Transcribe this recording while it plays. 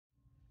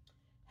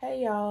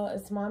Hey y'all,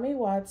 it's Mami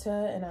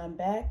Wata and I'm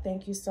back.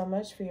 Thank you so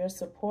much for your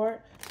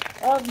support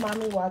of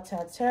Mami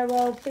Wata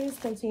Tarot. Please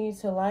continue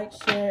to like,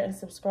 share, and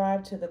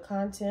subscribe to the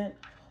content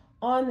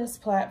on this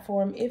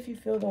platform if you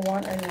feel the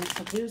want or need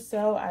to do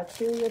so. I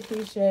truly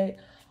appreciate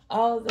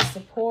all of the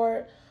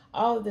support,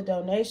 all of the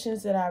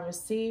donations that I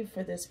received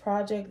for this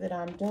project that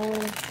I'm doing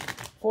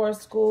for a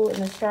school in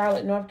the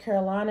Charlotte, North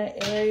Carolina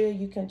area.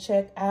 You can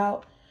check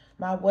out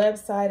my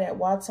website at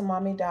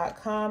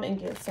watamami.com and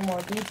get some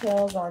more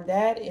details on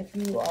that if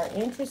you are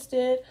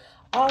interested.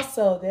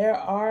 Also, there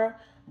are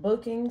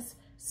bookings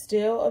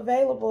still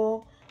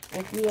available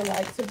if you would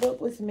like to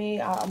book with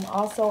me. I'm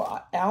also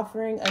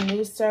offering a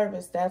new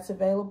service that's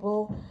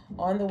available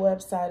on the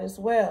website as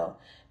well.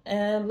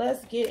 And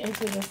let's get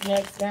into this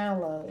next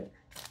download.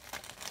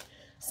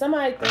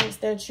 Somebody thinks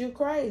that you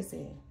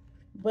crazy,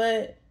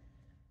 but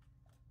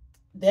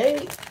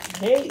they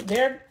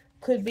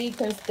could be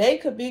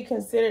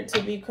considered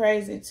to be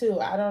crazy too.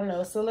 I don't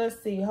know. So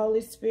let's see. Holy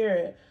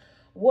Spirit,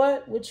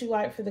 what would you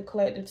like for the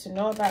collective to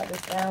know about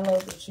this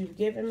download that you've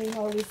given me,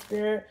 Holy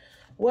Spirit?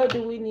 What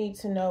do we need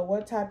to know?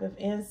 What type of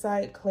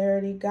insight,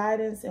 clarity,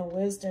 guidance, and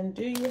wisdom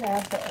do you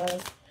have for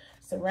us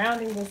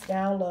surrounding this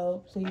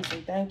download? Please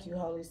and thank you,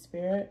 Holy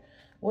Spirit.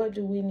 What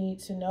do we need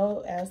to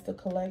know as the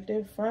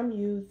collective from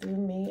you through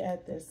me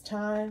at this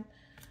time?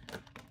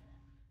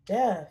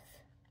 Death.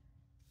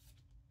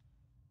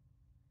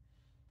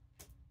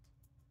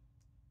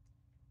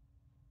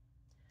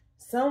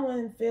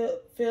 Someone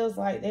feels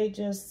like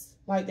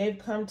they've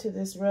come to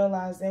this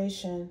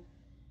realization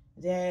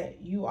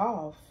that you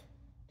off,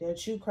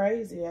 that you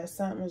crazy, that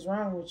something is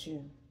wrong with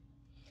you.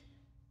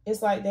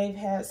 It's like they've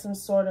had some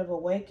sort of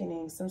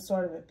awakening, some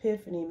sort of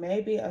epiphany.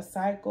 Maybe a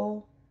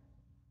cycle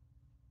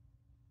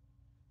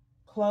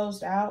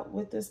closed out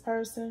with this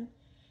person.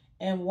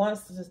 And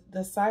once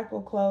the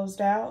cycle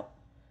closed out,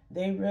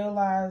 they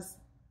realized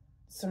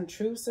some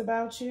truths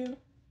about you,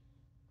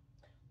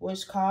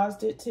 which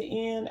caused it to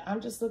end. I'm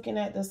just looking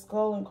at the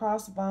skull and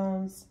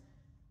crossbones,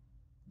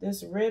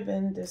 this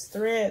ribbon, this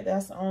thread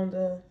that's on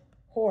the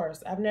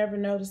horse. I've never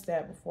noticed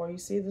that before. You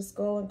see the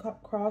skull and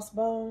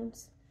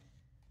crossbones?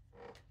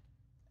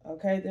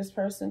 Okay, this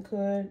person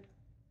could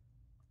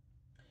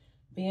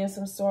be in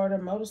some sort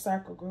of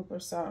motorcycle group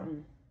or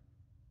something.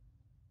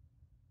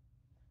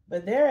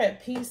 But they're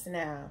at peace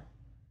now.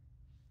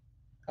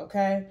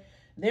 Okay?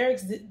 They're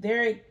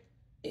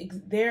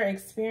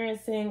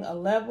experiencing a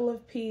level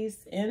of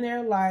peace in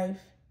their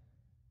life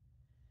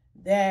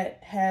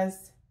that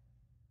has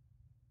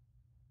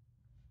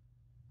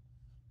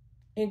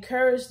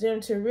encouraged them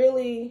to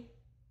really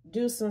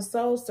do some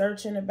soul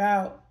searching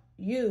about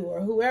you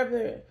or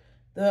whoever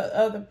the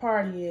other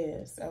party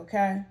is,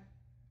 okay?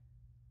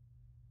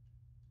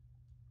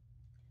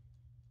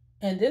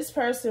 And this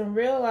person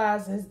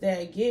realizes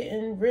that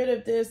getting rid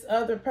of this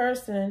other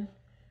person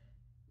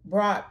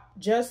brought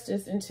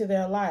justice into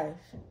their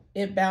life.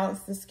 It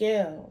balanced the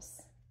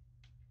scales.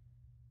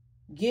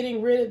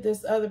 Getting rid of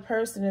this other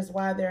person is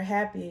why they're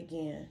happy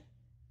again.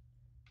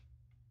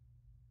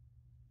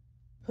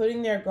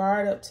 Putting their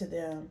guard up to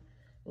them,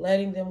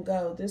 letting them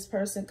go. This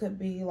person could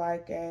be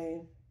like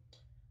a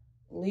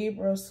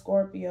Libra,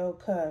 Scorpio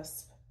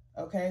cusp.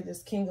 Okay,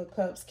 this King of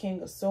Cups,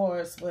 King of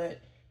Swords. But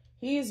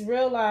he's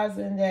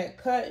realizing that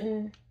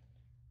cutting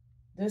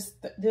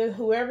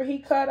whoever he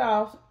cut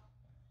off,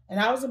 and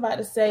I was about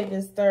to say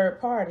this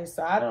third party,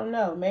 so I don't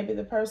know. Maybe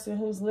the person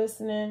who's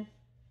listening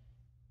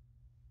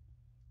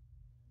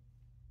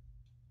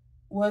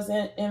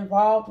wasn't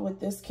involved with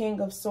this King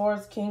of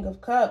Swords, King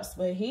of Cups,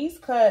 but he's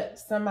cut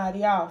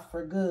somebody off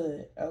for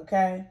good,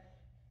 okay?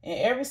 And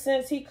ever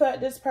since he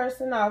cut this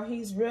person off,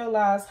 he's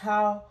realized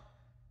how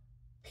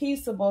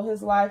peaceable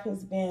his life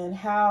has been,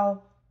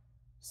 how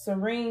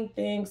serene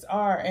things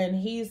are, and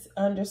he's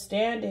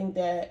understanding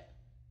that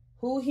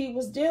who he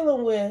was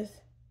dealing with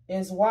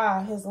is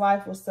why his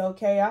life was so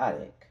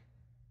chaotic.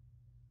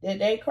 That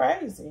they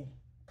crazy.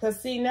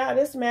 Because see, now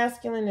this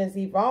masculine is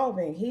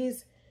evolving.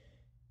 He's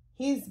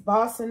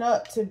bossing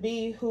up to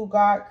be who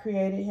God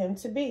created him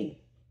to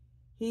be.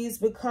 He's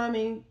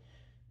becoming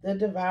the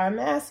divine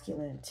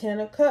masculine, 10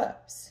 of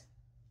Cups.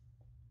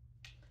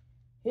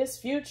 His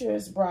future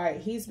is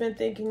bright. He's been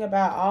thinking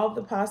about all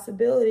the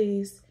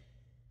possibilities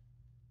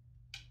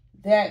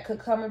that could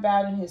come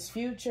about in his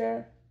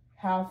future,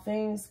 how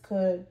things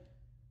could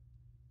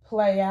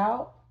play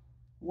out,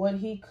 what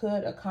he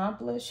could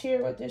accomplish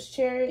here with this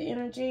Chariot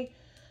energy.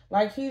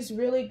 Like he's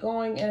really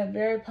going in a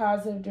very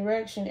positive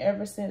direction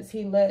ever since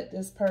he let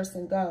this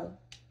person go.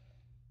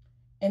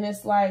 And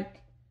it's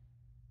like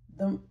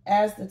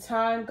as the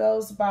time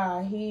goes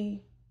by,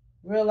 he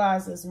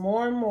realizes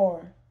more and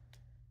more,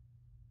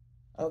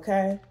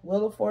 okay,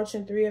 Wheel of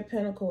Fortune, 3 of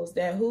Pentacles,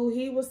 that who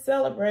he was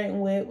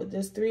celebrating with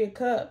this 3 of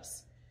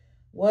Cups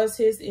was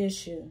his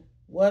issue,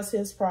 was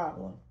his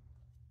problem.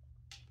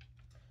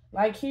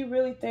 Like he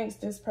really thinks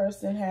this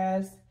person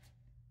has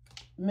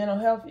mental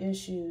health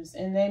issues,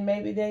 and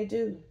maybe they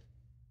do.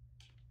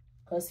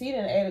 Because he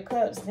done 8 of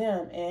Cups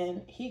them,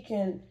 and he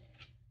can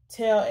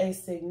tell a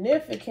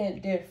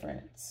significant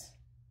difference.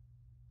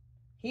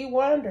 He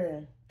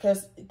wondering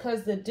because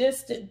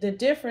the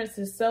difference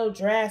is so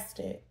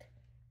drastic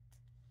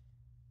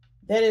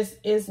that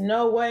is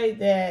no way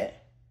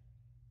that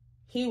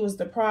he was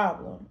the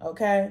problem,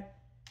 okay?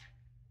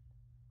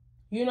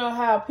 You know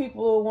how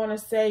people want to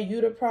say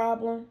you the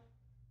problem?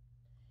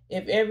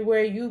 If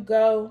everywhere you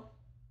go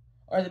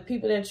or the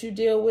people that you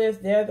deal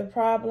with, they're the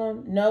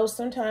problem. No,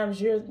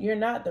 sometimes you're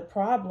not the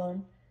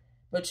problem,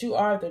 but you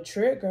are the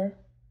trigger,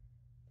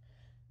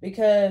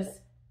 because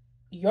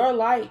your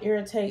light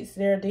irritates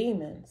their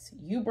demons.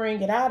 You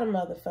bring it out of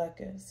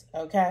motherfuckers,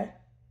 okay?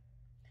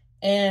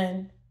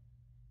 And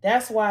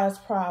that's why it's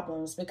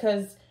problems,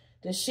 because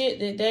the shit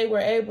that they were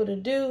able to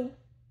do,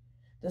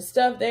 the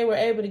stuff they were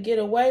able to get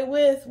away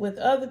with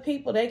other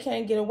people, they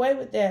can't get away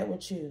with that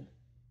with you.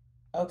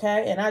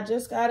 Okay? And I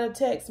just got a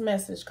text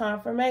message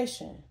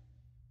confirmation.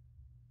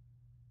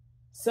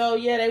 So,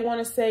 yeah, they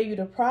want to say you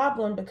the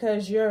problem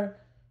because you're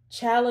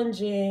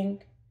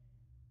challenging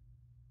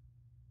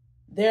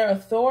their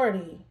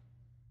authority.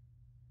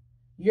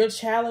 You're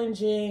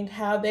challenging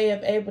how they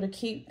have able to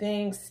keep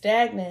things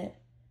stagnant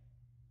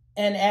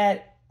and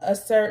at a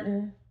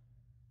certain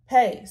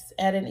pace,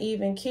 at an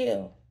even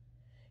keel.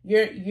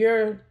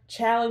 You're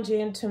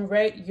challenging them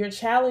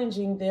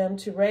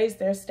to raise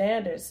their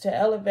standards, to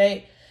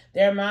elevate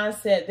their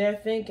mindset, their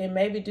thinking,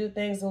 maybe do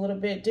things a little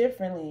bit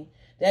differently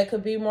that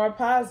could be more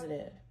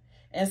positive.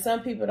 And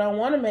some people don't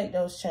want to make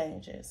those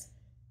changes.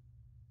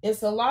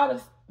 It's a lot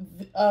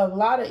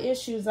of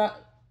issues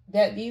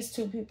that these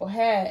two people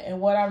had. And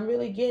what I'm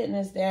really getting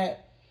is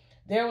that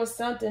there was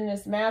something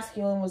this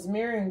masculine was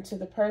mirroring to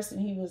the person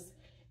he was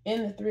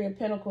in the Three of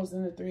Pentacles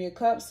and the Three of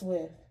Cups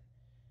with.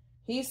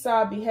 He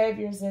saw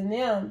behaviors in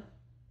them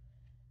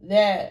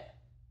that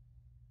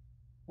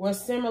were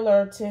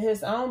similar to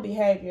his own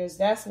behaviors.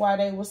 That's why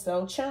they were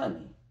so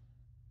chummy.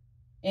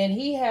 And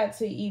he had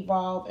to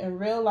evolve and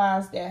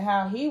realize that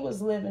how he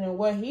was living and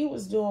what he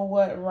was doing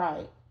wasn't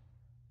right.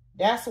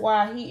 That's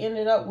why he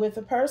ended up with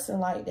a person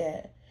like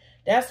that.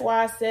 That's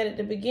why I said at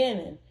the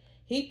beginning,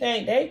 he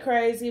think they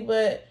crazy,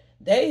 but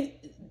they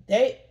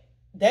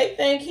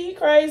think he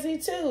crazy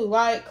too.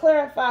 Like,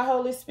 clarify,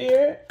 Holy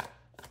Spirit.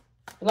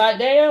 Like,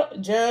 they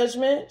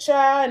judgment,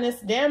 child, and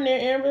it's damn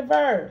near in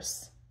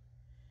reverse.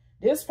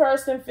 This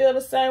person feel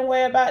the same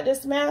way about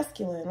this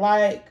masculine.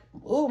 Like,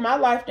 ooh, my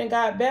life done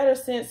got better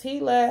since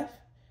he left.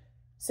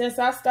 Since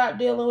I stopped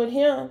dealing with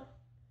him.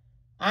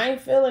 I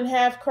ain't feeling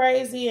half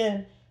crazy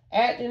and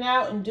acting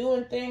out and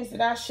doing things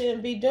that I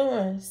shouldn't be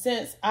doing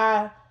since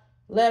I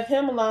left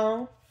him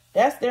alone.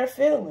 That's their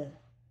feeling.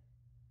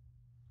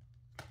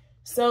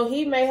 So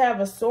he may have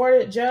a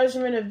sordid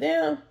judgment of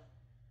them,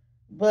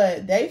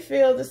 but they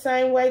feel the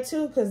same way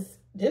too, because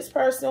this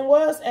person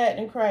was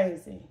acting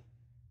crazy.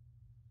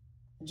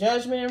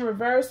 Judgment in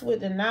reverse with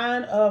the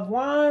Nine of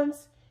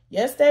Wands.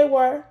 Yes, they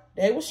were.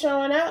 They were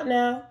showing out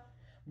now.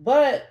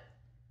 But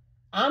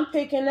I'm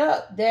picking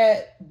up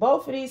that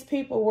both of these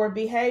people were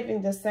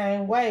behaving the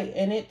same way.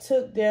 And it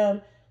took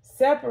them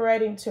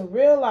separating to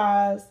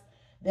realize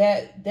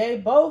that they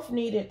both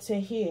needed to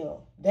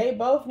heal. They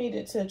both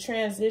needed to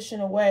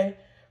transition away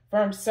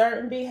from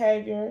certain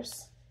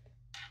behaviors,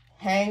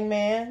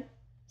 hangman,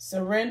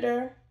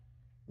 surrender,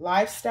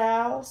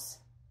 lifestyles,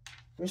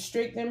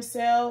 restrict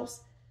themselves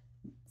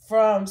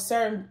from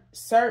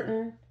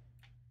certain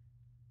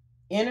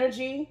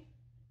energy,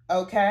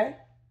 okay?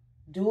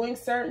 Doing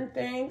certain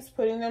things,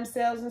 putting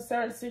themselves in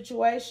certain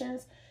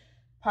situations,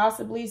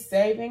 possibly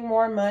saving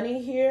more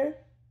money here,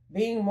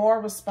 being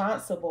more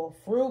responsible,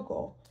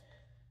 frugal,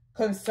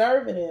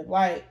 conservative.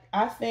 Like,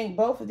 I think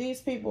both of these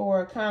people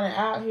were kind of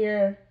out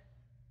here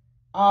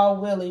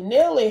all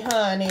willy-nilly,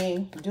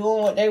 honey,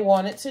 doing what they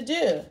wanted to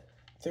do.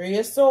 Three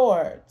of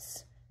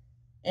Swords.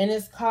 And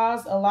it's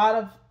caused a lot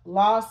of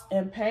loss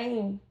and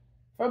pain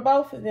for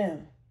both of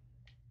them.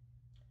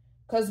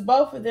 Because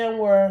both of them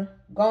were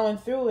going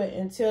through it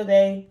until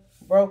they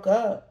broke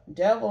up.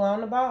 Devil on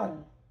the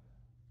bottom.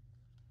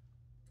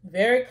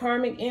 Very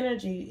karmic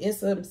energy.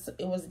 It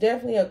was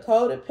definitely a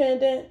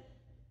codependent,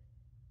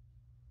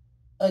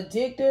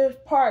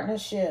 addictive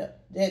partnership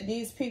that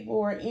these people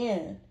were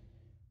in.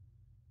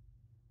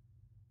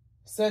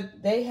 So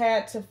they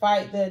had to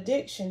fight the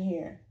addiction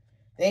here.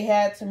 They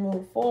had to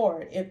move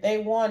forward if they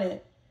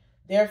wanted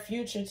their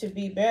future to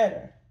be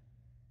better.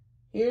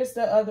 Here's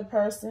the other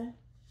person.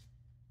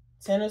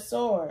 Ten of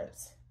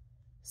Swords.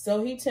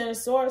 So he, Ten of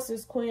Swords,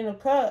 is Queen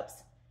of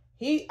Cups.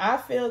 I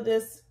feel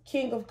this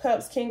King of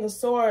Cups, King of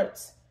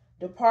Swords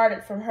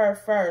departed from her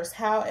first.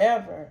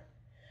 However,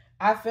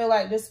 I feel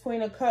like this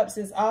Queen of Cups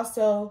is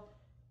also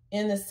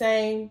in the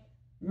same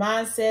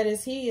mindset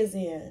as he is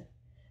in.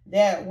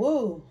 That,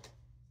 woo,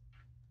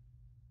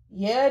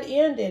 yeah, it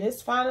ended.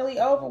 It's finally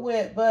over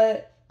with,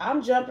 but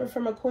I'm jumping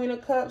from a Queen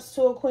of Cups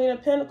to a Queen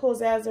of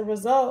Pentacles as a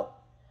result.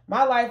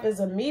 My life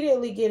is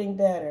immediately getting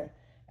better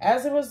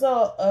as a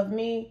result of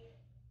me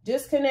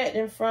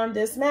disconnecting from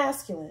this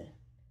masculine.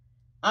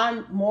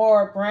 I'm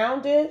more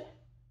grounded.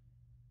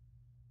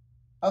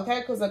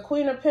 Okay, because a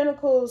Queen of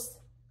Pentacles,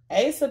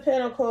 Ace of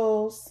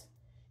Pentacles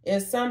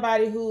is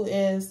somebody who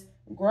is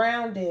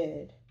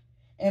grounded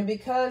And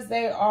because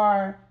they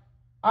are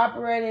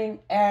operating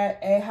at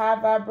a high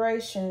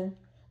vibration,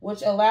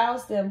 which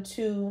allows them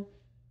to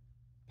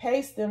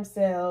pace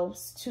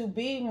themselves, to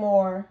be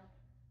more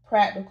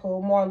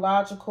practical, more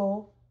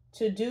logical,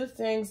 to do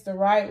things the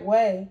right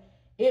way,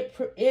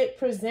 it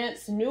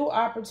presents new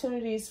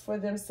opportunities for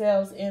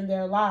themselves in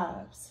their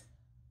lives.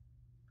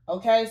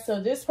 Okay, so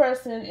this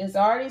person is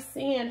already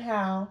seeing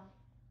how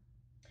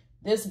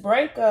this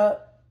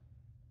breakup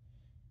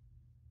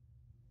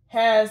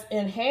has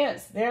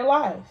enhanced their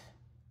life.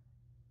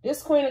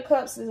 This Queen of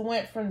Cups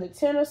went from the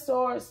Ten of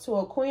Swords to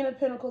a Queen of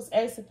Pentacles,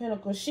 Ace of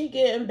Pentacles. She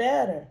getting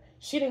better.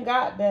 She done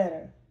got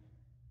better.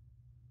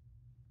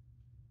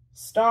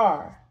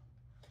 Star.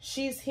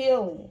 She's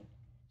healing.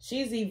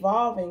 She's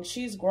evolving.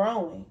 She's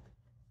growing.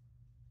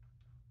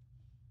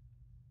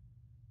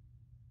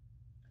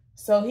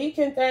 So he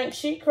can think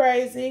she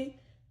crazy.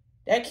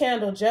 That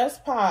candle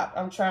just popped.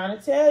 I'm trying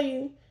to tell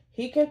you.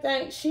 He can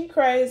think she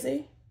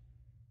crazy.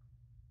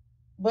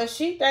 But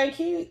she think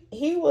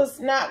he was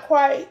not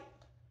quite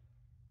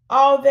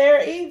all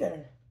there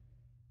either.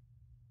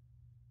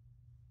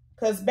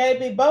 Because,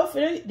 baby, both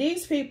of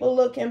these people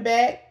looking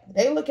back,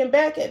 they looking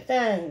back at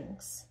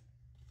things.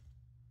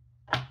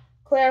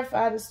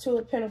 Clarify this Two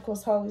of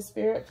Pentacles, Holy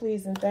Spirit,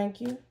 please and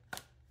thank you.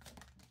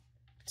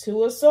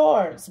 Two of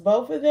Swords.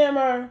 Both of them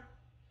are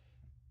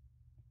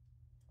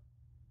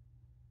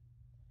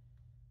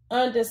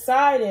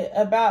undecided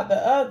about the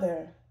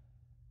other.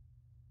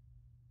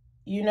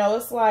 You know,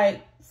 it's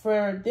like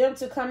for them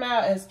to come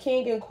out as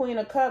King and Queen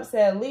of Cups,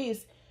 at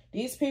least,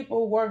 these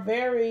people were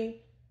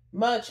very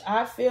much,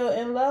 I feel,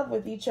 in love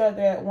with each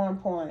other at one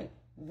point.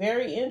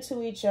 Very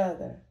into each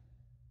other.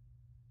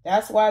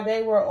 That's why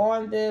they were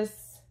on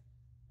this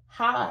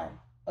high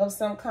of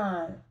some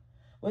kind.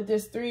 With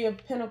this Three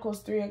of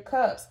Pentacles, Three of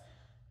Cups.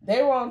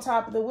 They were on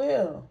top of the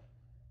wheel.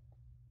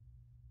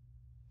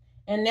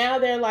 And now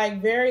they're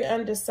like very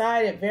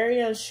undecided, very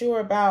unsure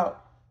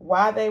about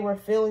why they were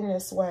feeling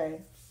this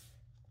way.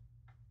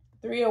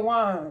 Three of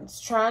Wands,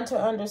 trying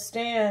to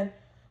understand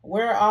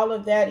where all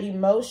of that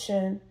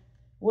emotion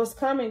was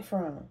coming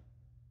from.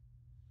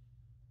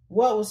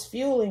 What was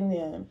fueling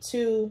them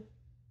to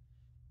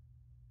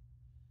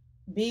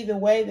be the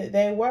way that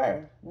they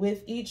were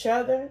with each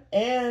other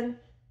and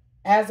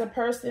as a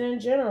person in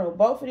general.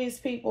 Both of these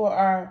people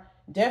are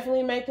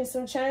definitely making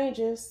some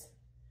changes.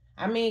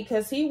 I mean,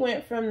 because he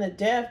went from the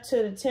Death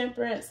to the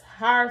Temperance,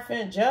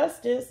 Hierophant,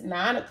 Justice,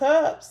 Nine of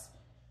Cups.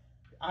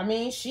 I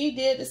mean, she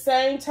did the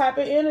same type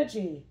of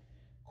energy.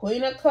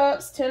 Queen of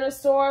Cups, Ten of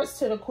Swords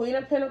to the Queen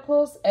of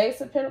Pentacles,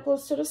 Ace of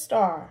Pentacles to the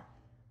Star.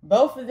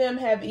 Both of them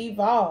have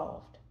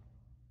evolved.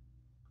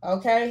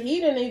 Okay,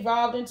 he done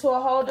evolved into a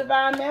whole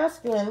Divine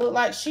Masculine. Look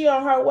like she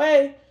on her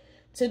way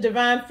to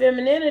Divine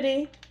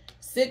Femininity.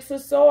 Six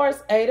of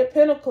Swords, Eight of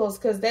Pentacles,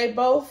 because they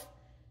both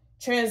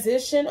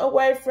transition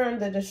away from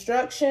the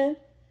destruction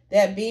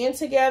that being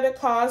together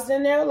caused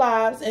in their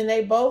lives, and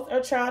they both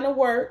are trying to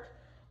work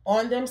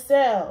on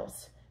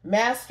themselves,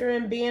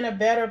 mastering being a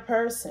better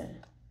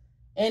person.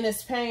 And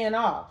it's paying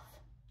off.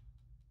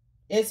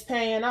 It's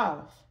paying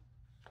off.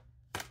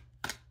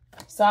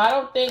 So I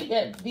don't think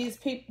that these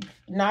people,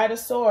 Knight of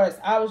Swords,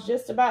 I was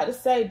just about to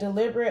say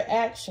deliberate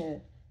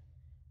action.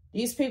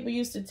 These people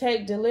used to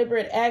take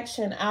deliberate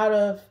action out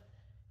of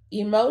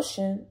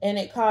emotion and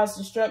it caused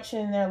destruction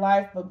in their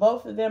life. But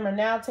both of them are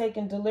now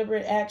taking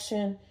deliberate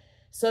action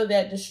so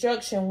that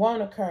destruction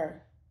won't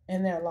occur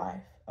in their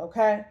life.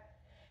 Okay?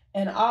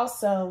 And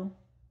also,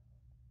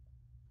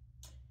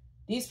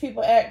 these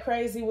people act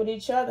crazy with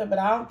each other, but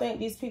I don't think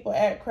these people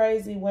act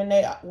crazy when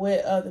they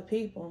with other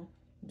people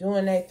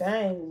doing their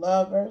thing.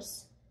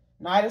 Lovers.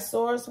 Knight of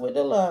Swords with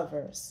the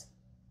lovers.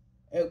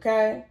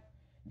 Okay?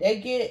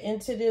 They get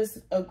into this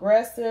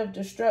aggressive,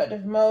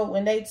 destructive mode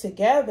when they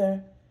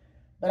together,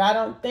 but I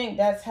don't think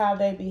that's how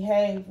they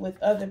behave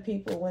with other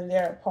people when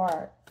they're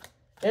apart.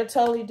 They're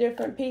totally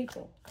different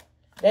people.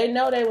 They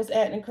know they was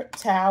acting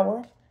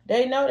Tower.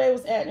 They know they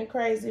was acting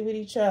crazy with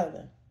each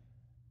other.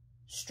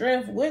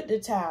 Strength with the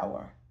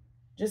Tower.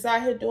 Just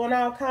out here doing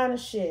all kind of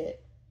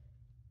shit.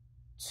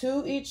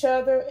 To each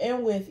other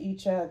and with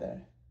each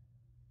other.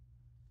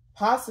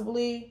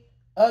 Possibly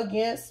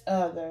against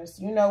others.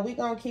 You know, we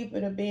gonna keep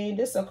it a being.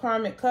 This is a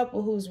karmic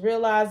couple who's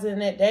realizing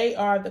that they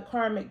are the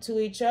karmic to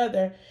each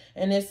other.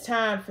 And it's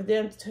time for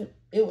them to,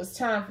 it was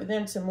time for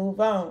them to move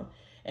on.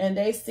 And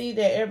they see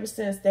that ever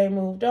since they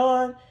moved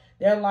on,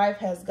 their life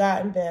has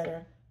gotten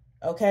better.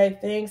 Okay,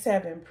 things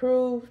have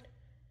improved.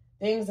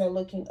 Things are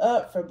looking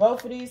up for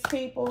both of these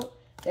people.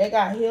 They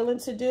got healing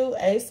to do,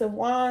 Ace of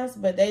Wands,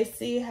 but they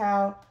see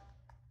how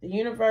the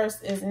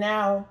universe is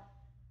now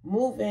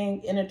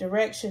moving in a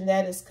direction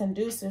that is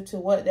conducive to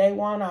what they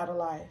want out of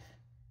life.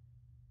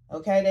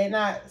 Okay, they're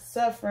not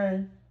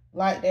suffering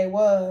like they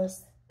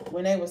was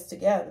when they was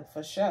together,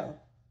 for sure.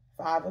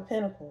 Five of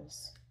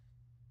Pentacles.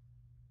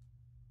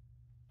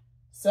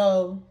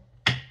 So,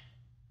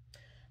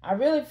 I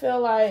really feel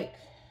like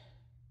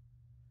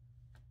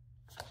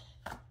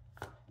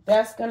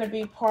that's going to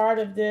be part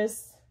of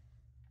this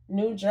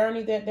new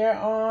journey that they're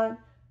on.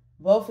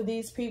 both of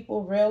these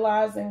people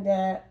realizing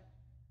that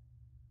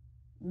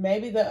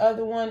maybe the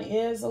other one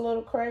is a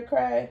little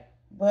cray-cray,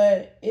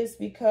 but it's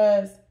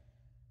because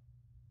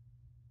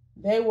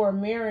they were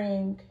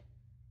mirroring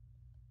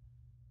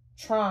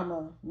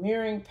trauma,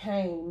 mirroring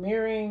pain,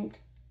 mirroring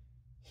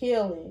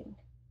healing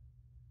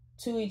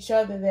to each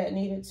other that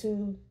needed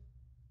to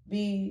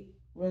be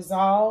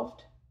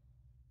resolved,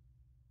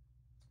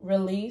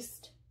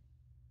 released,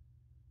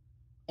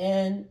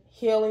 and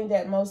healing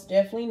that most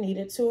definitely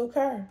needed to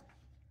occur.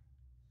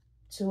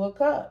 Two of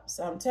Cups.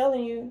 I'm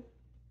telling you,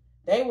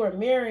 they were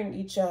mirroring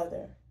each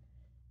other.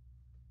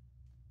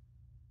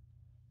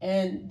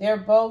 And they're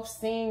both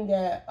seeing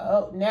that,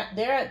 oh, now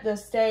they're at the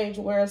stage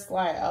where it's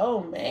like,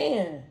 oh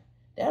man,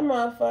 that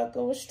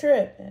motherfucker was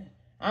tripping.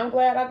 I'm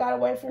glad I got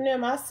away from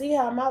them. I see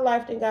how my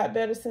life done got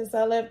better since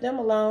I left them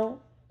alone.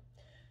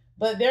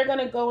 But they're going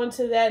to go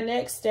into that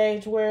next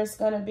stage where it's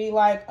going to be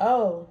like,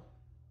 oh,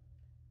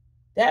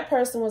 that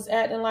person was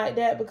acting like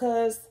that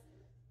because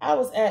I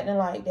was acting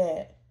like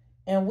that.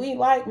 And we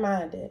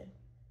like-minded.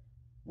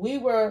 We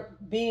were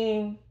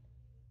being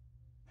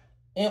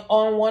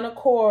on one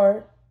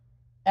accord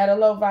at a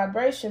low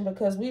vibration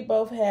because we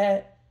both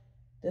had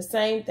the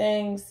same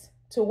things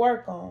to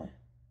work on.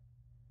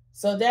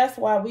 So that's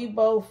why we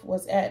both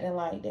was acting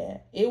like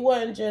that. It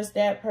wasn't just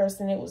that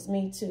person, it was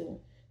me too.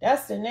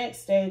 That's the next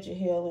stage of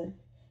healing.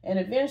 And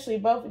eventually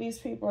both of these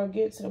people will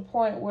get to the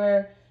point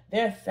where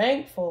they're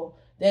thankful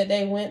that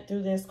they went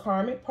through this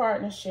karmic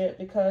partnership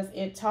because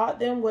it taught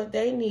them what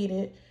they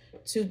needed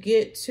to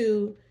get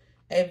to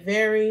a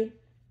very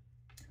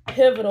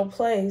pivotal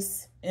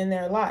place in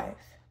their life.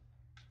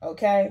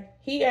 Okay?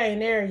 He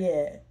ain't there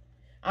yet.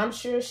 I'm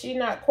sure she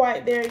not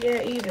quite there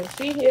yet either.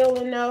 She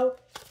healing though.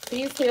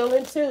 He's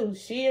healing too.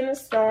 She in the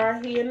star,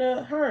 he in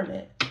the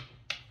hermit.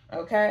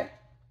 Okay?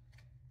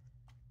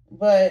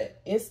 But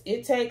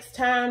it takes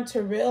time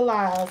to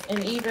realize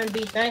and even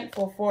be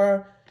thankful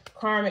for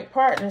karmic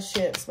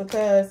partnerships,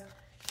 because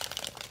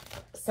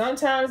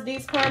sometimes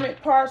these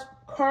karmic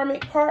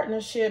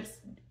partnerships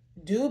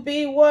do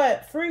be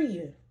what? Free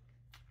you.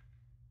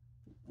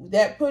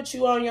 That puts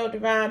you on your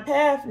divine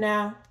path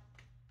now.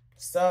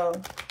 So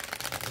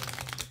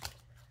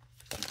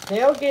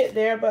they'll get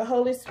there. But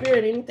Holy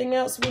Spirit, anything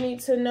else we need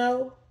to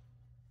know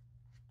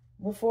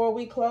before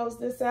we close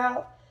this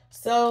out?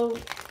 So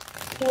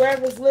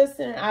whoever's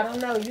listening, I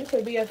don't know, you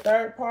could be a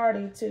third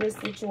party to this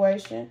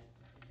situation.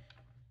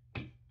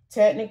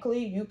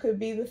 Technically, you could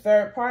be the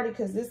third party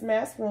because this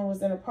masculine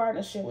was in a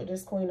partnership with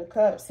this Queen of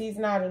Cups. He's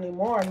not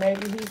anymore.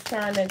 Maybe he's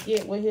trying to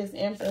get with his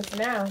Empress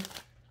now.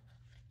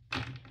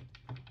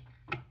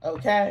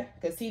 Okay?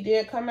 Because he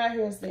did come out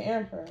here as the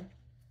Emperor.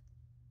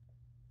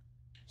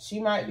 She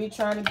might be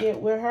trying to get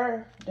with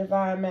her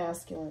divine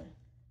masculine.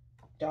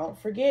 Don't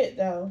forget,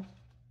 though.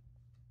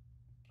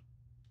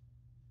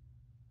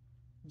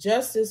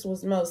 Justice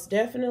was most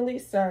definitely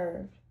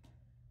served.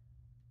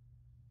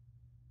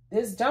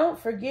 This don't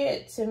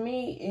forget to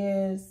me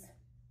is,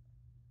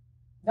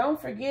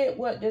 don't forget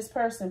what this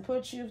person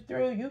put you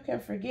through. You can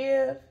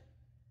forgive,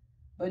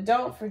 but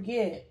don't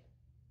forget,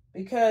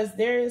 because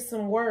there is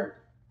some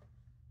work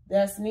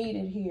that's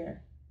needed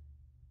here.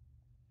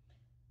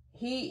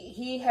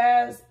 He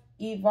has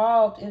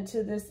evolved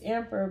into this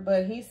emperor,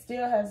 but he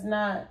still has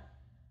not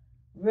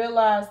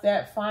realized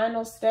that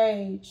final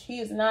stage. He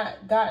has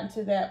not gotten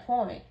to that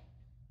point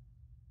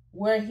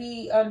where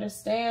he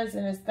understands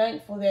and is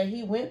thankful that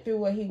he went through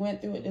what he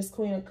went through with this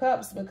Queen of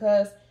Cups,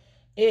 because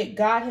it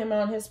got him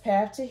on his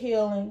path to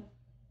healing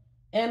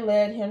and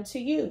led him to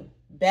you,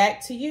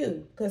 back to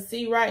you. Because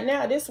see, right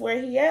now, this is where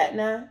he at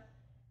now.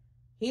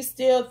 He's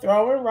still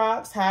throwing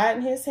rocks,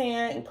 hiding his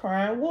hand, and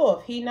crying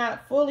wolf. He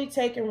not fully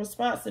taking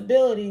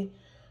responsibility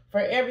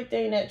for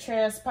everything that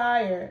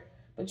transpired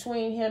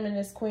between him and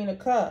this Queen of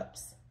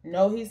Cups.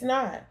 No, he's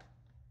not.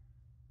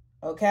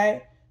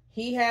 Okay?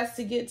 He has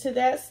to get to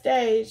that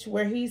stage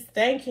where he's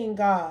thanking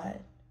God.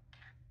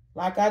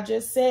 Like I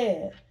just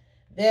said,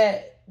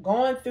 that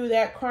going through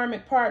that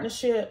karmic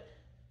partnership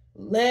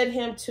led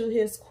him to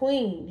his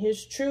queen,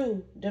 his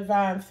true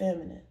divine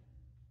feminine.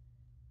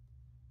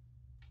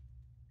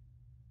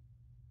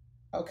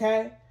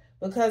 Okay?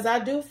 Because I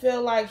do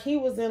feel like he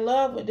was in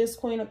love with this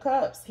Queen of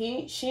Cups.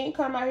 She ain't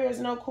come out here as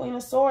no Queen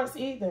of Swords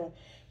either.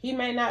 He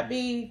may not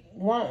be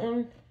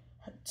wanting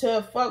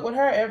to fuck with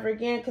her ever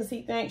again because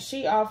he thinks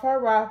she off her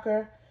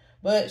rocker.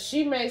 But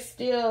she may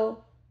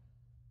still,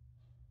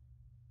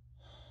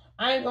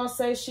 I ain't gonna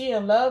say she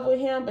in love with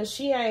him, but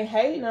she ain't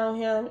hating on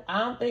him. I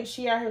don't think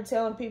she out here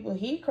telling people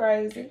he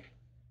crazy.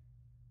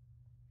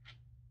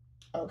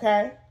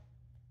 Okay?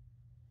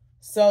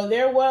 So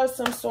there was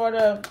some sort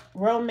of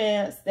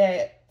romance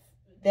that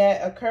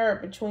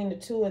occurred between the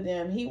two of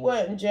them. He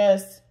wasn't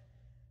just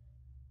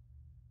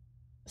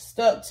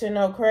stuck to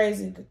no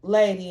crazy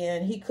lady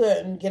and he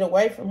couldn't get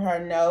away from her.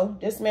 No,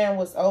 this man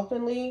was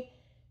openly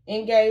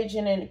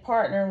engaging and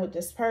partnering with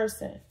this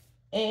person.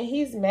 And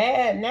he's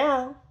mad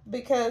now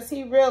because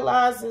he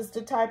realizes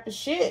the type of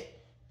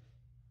shit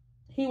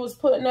he was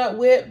putting up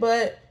with.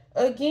 But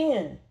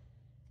again,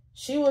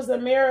 She was a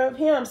mirror of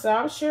him, so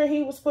I'm sure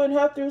he was putting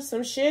her through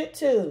some shit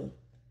too.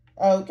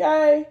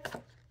 Okay?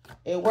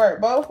 It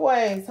worked both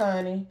ways,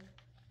 honey.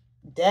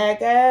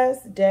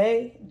 Dag-ass,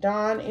 day,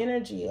 dawn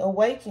energy,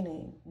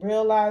 awakening,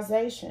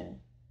 realization.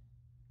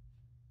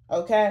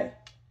 Okay?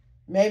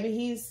 Maybe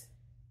he's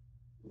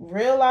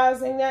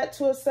realizing that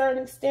to a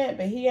certain extent,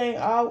 but he ain't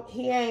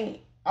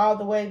all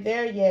the way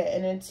there yet.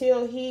 And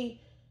until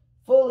he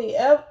fully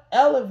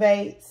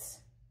elevates,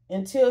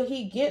 until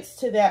he gets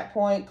to that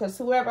point, because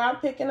whoever I'm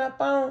picking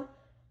up on,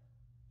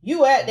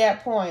 you at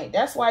that point.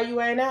 That's why you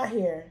ain't out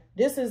here.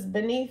 This is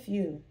beneath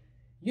you.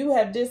 You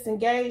have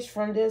disengaged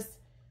from this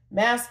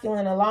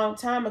masculine a long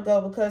time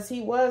ago because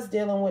he was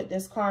dealing with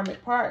this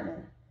karmic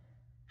partner.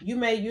 You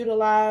may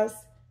utilize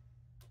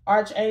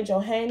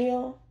Archangel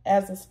Haniel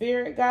as a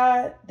spirit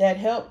guide that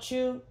helped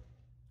you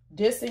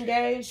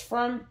disengage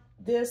from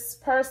this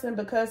person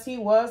because he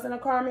was in a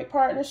karmic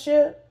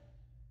partnership.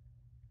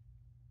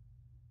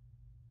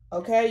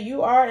 Okay,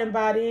 you are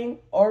embodying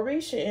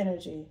Orisha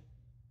energy.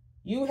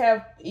 You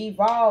have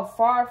evolved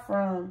far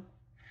from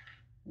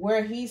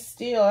where he's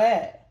still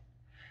at.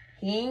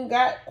 He ain't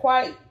got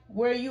quite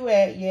where you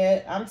at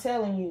yet, I'm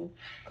telling you.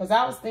 Because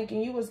I was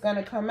thinking you was going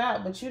to come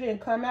out, but you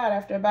didn't come out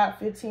after about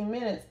 15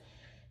 minutes.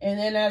 And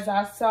then as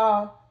I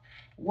saw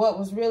what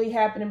was really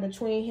happening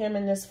between him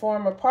and this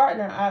former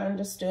partner, I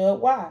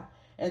understood why.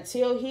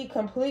 Until he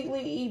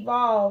completely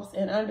evolves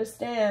and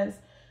understands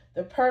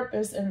the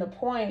purpose and the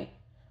point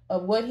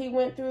of what he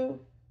went through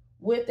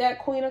with that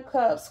Queen of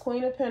Cups,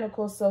 Queen of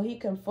Pentacles, so he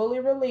can fully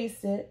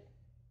release it,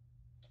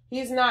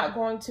 he's not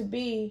going to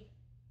be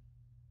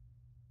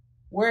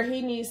where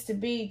he needs to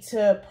be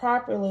to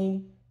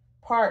properly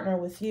partner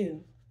with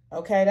you.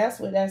 Okay, that's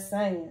what that's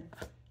saying.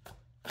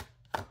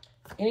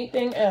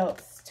 Anything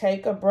else?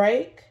 Take a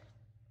break.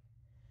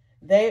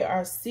 They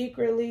are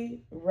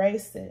secretly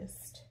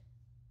racist.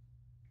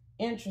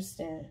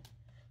 Interesting.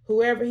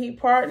 Whoever he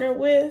partnered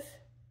with,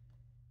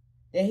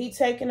 that he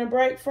taking a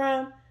break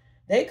from,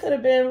 they could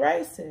have been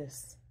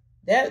racist.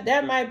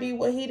 That might be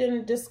what he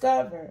didn't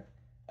discover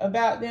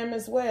about them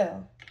as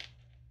well.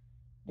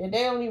 That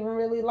they don't even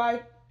really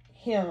like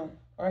him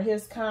or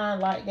his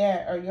kind like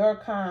that, or your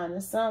kind,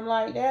 or something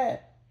like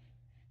that.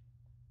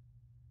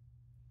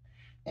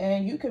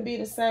 And you could be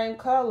the same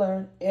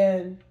color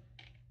and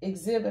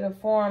exhibit a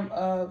form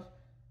of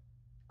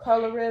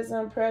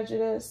colorism,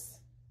 prejudice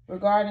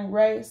regarding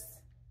race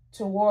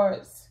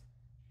towards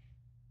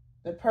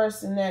the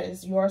person that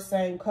is your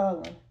same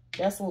color.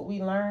 That's what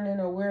we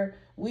learning, or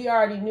we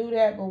already knew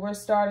that, but we're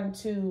starting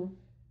to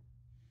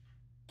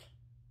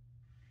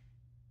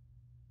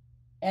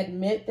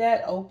admit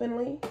that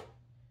openly.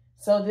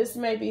 So this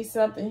may be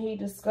something he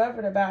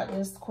discovered about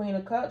this Queen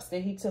of Cups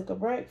that he took a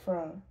break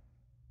from.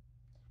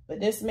 But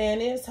this man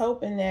is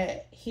hoping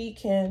that he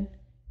can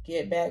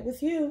get back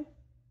with you.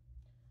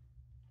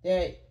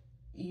 That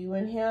you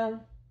and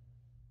him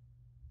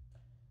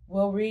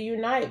will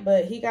reunite.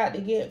 But he got to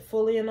get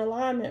fully in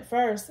alignment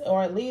first.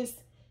 Or at least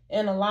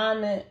in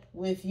alignment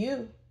with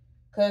you.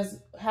 Because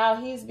how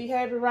he's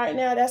behaving right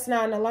now, that's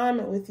not in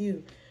alignment with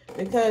you.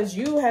 Because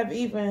you have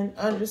even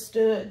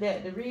understood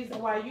that the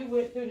reason why you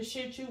went through the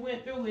shit you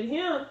went through with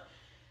him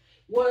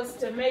was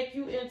to make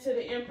you into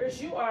the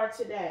Empress you are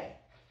today.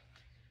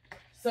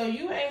 So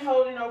you ain't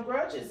holding no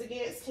grudges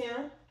against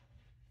him.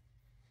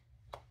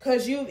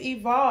 Because you've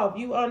evolved.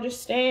 You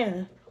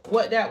understand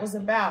what that was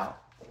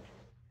about.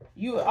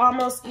 You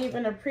almost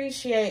even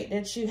appreciate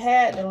that you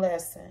had the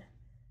lesson.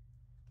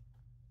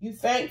 You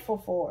thankful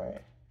for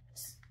it.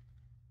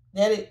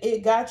 That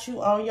it got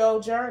you on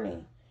your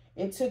journey.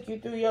 It took you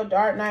through your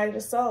dark night of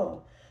the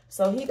soul.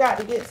 So he got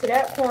to get to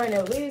that point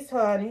at least,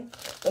 honey.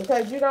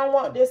 Because you don't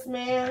want this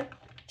man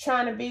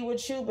trying to be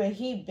with you, but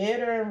he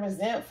bitter and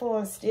resentful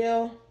and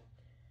still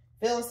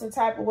feeling some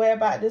type of way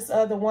about this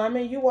other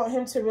woman. You want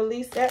him to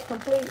release that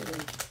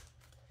completely.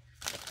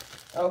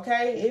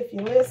 Okay, if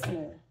you're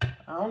listening.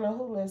 I don't know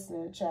who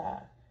listening,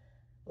 child.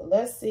 But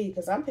let's see,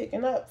 because I'm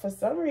picking up for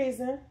some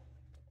reason.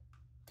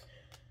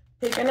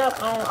 Picking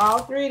up on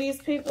all three of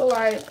these people,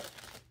 like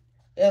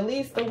at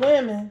least the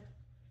women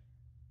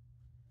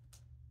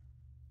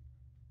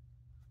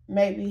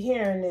may be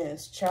hearing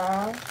this,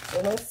 child.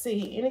 So let's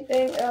see.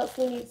 Anything else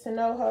we need to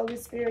know, Holy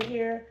Spirit,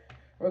 here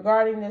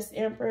regarding this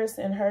Empress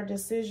and her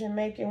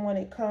decision-making when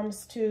it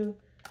comes to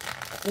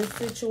this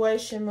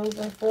situation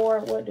moving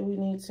forward? What do we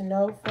need to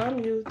know from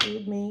you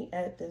through me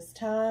at this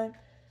time?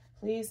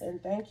 Please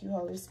and thank you,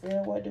 Holy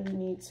Spirit. What do we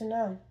need to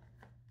know?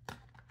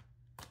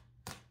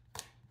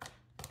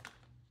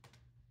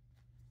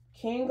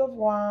 King of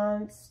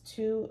Wands,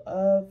 Two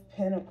of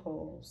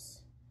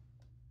Pentacles.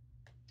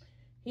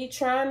 He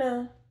trying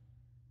to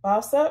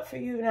boss up for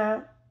you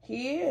now.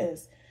 He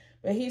is.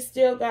 But he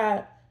still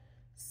got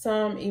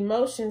some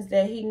emotions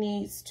that he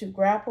needs to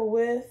grapple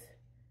with,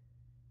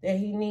 that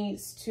he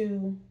needs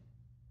to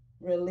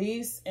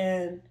release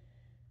and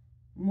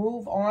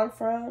move on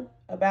from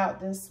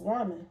about this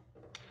woman.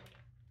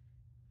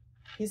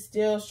 He's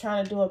still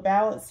trying to do a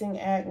balancing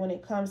act when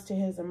it comes to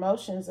his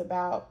emotions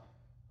about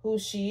who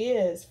she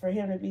is for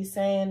him to be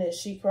saying that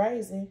she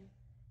crazy.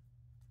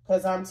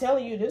 Because I'm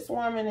telling you, this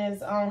woman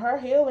is on her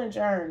healing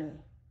journey.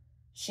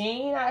 She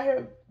ain't out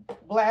here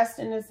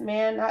blasting this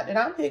man, not that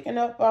I'm picking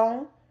up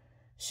on.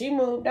 She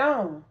moved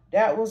on.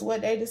 That was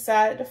what they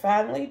decided to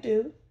finally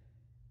do.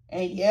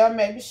 And yeah,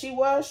 maybe she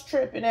was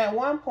tripping at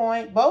one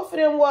point. Both of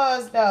them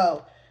was,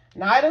 though.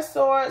 Knight of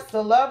Swords,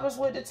 the Lovers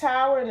with the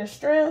Tower and the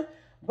Strength,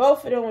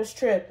 both of them was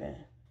tripping.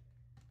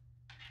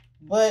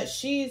 But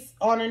she's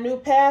on a new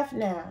path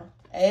now.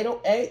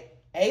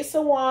 Ace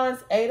of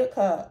Wands, Eight of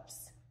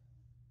Cups.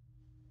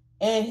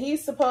 And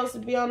he's supposed to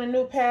be on a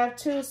new path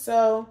too,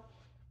 so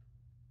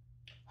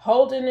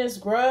holding this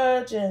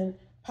grudge and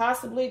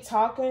possibly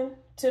talking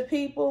to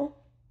people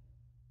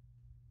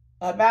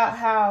about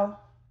how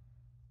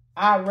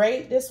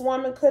irate this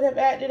woman could have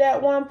acted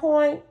at one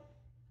point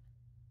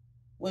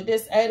with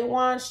this Eight of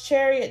Wands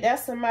Chariot,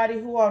 that's somebody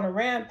who on a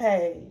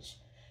rampage.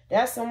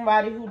 That's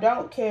somebody who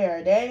don't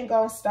care. They ain't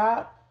gonna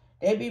stop.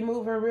 They be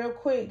moving real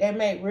quick. They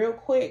make real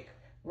quick,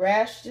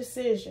 rash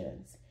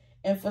decisions.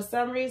 And for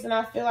some reason,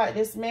 I feel like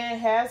this man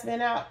has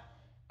been out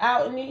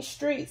in these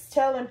streets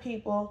telling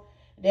people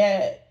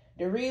that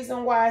the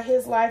reason why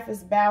his life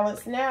is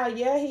balanced now,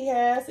 yeah, he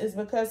has, is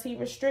because he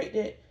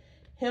restricted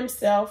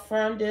himself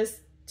from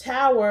this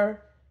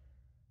tower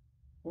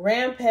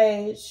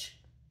rampage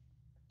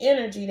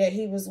energy that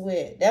he was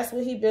with. That's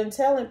what he been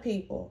telling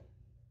people.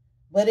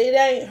 But it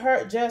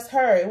ain't just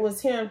her. It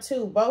was him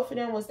too. Both of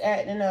them was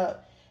acting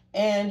up.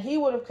 And he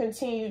would have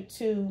continued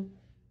to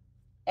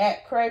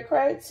act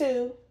cray-cray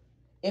too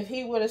if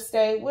he would have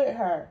stayed with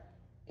her.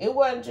 It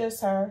wasn't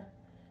just her.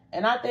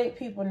 And I think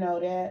people know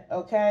that,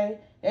 okay?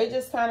 They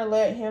just kind of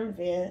let him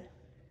vent,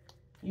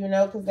 you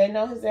know, because they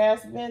know his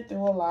ass been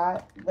through a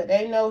lot. But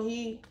they know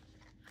he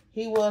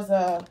was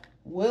a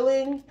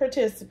willing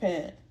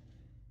participant.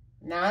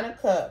 Nine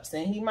of Cups.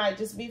 And he might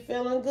just be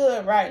feeling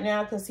good right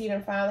now because he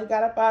done finally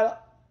got up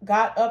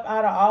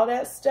out of all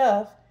that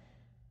stuff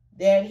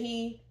that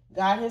he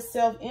got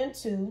himself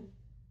into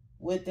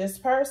with this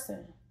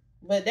person.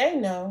 But they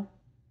know,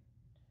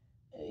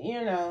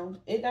 you know,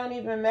 it don't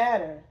even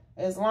matter.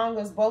 As long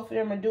as both of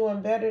them are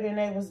doing better than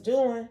they was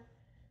doing,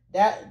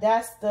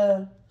 that's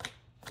the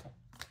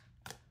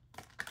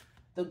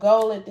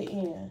goal at the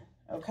end,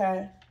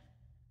 okay?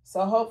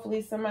 So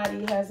hopefully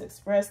somebody has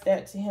expressed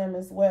that to him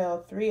as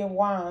well. Three of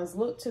Wands,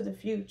 look to the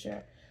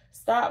future.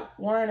 Stop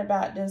worrying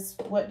about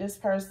what this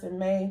person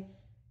may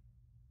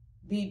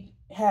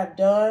have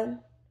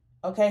done.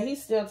 Okay,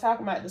 he's still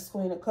talking about this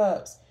Queen of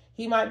Cups.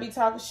 He might be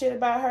talking shit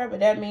about her, but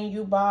that means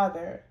you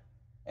bothered.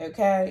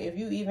 Okay, if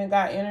you even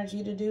got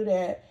energy to do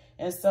that.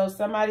 And so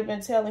somebody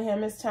been telling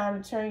him it's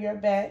time to turn your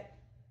back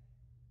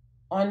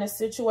on the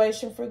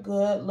situation for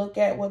good. Look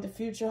at what the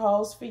future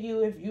holds for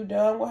you. If you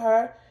done with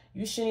her,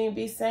 you shouldn't even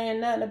be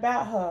saying nothing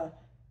about her.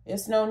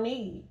 It's no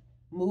need.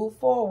 Move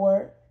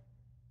forward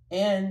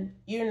and,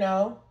 you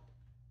know,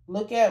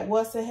 look at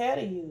what's ahead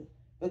of you.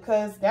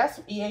 Because that's,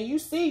 yeah, you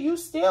see, you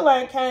still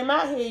ain't came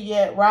out here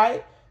yet,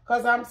 right?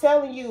 Because I'm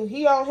telling you,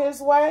 he on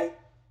his way.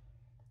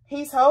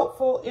 He's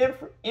hopeful.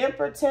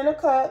 Emperor, Ten of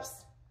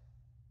Cups.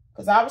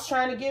 Because I was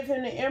trying to give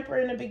him the Emperor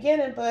in the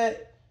beginning,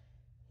 but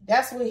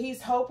that's what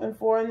he's hoping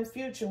for in the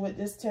future with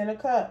this Ten of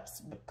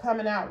Cups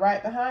coming out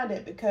right behind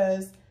it,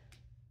 because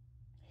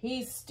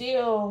he's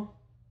still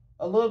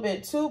a little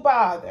bit too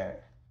bothered.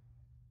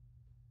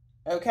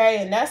 Okay,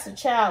 and that's a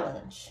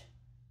challenge.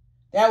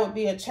 That would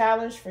be a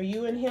challenge for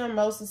you and him,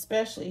 most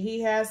especially.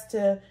 He has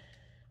to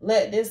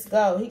let this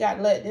go. He got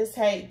to let this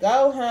hate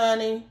go,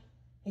 honey.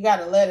 He got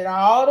to let it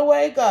all the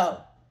way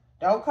go.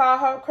 Don't call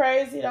her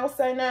crazy. Don't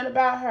say nothing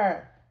about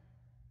her.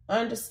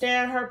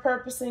 Understand her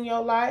purpose in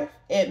your life.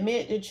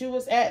 Admit that you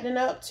was acting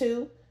up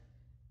too.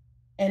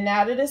 And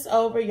now that it's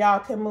over, y'all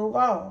can move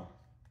on.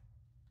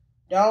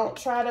 Don't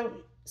try to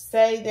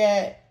say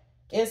that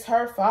it's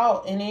her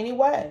fault in any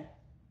way.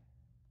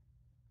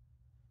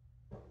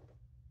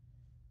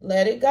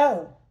 Let it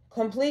go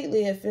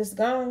completely if it's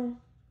gone.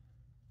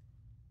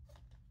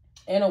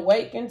 And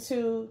awaken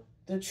to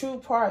the true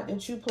part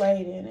that you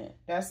played in it.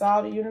 That's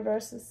all the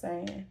universe is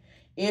saying.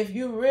 If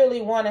you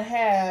really want to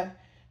have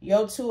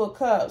your Two of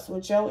Cups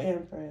with your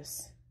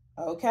Empress.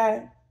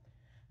 Okay?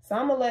 So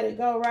I'm going to let it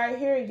go right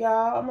here,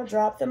 y'all. I'm going to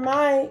drop the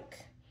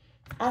mic.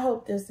 I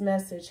hope this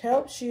message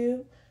helps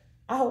you.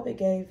 I hope it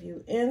gave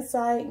you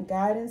insight and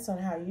guidance on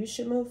how you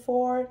should move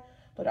forward.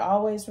 But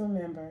always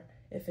remember,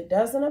 if it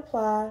doesn't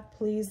apply,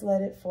 please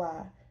let it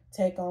fly.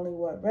 Take only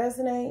what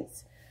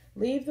resonates.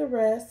 Leave the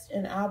rest,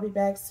 and I'll be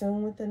back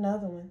soon with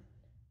another one.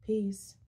 Peace.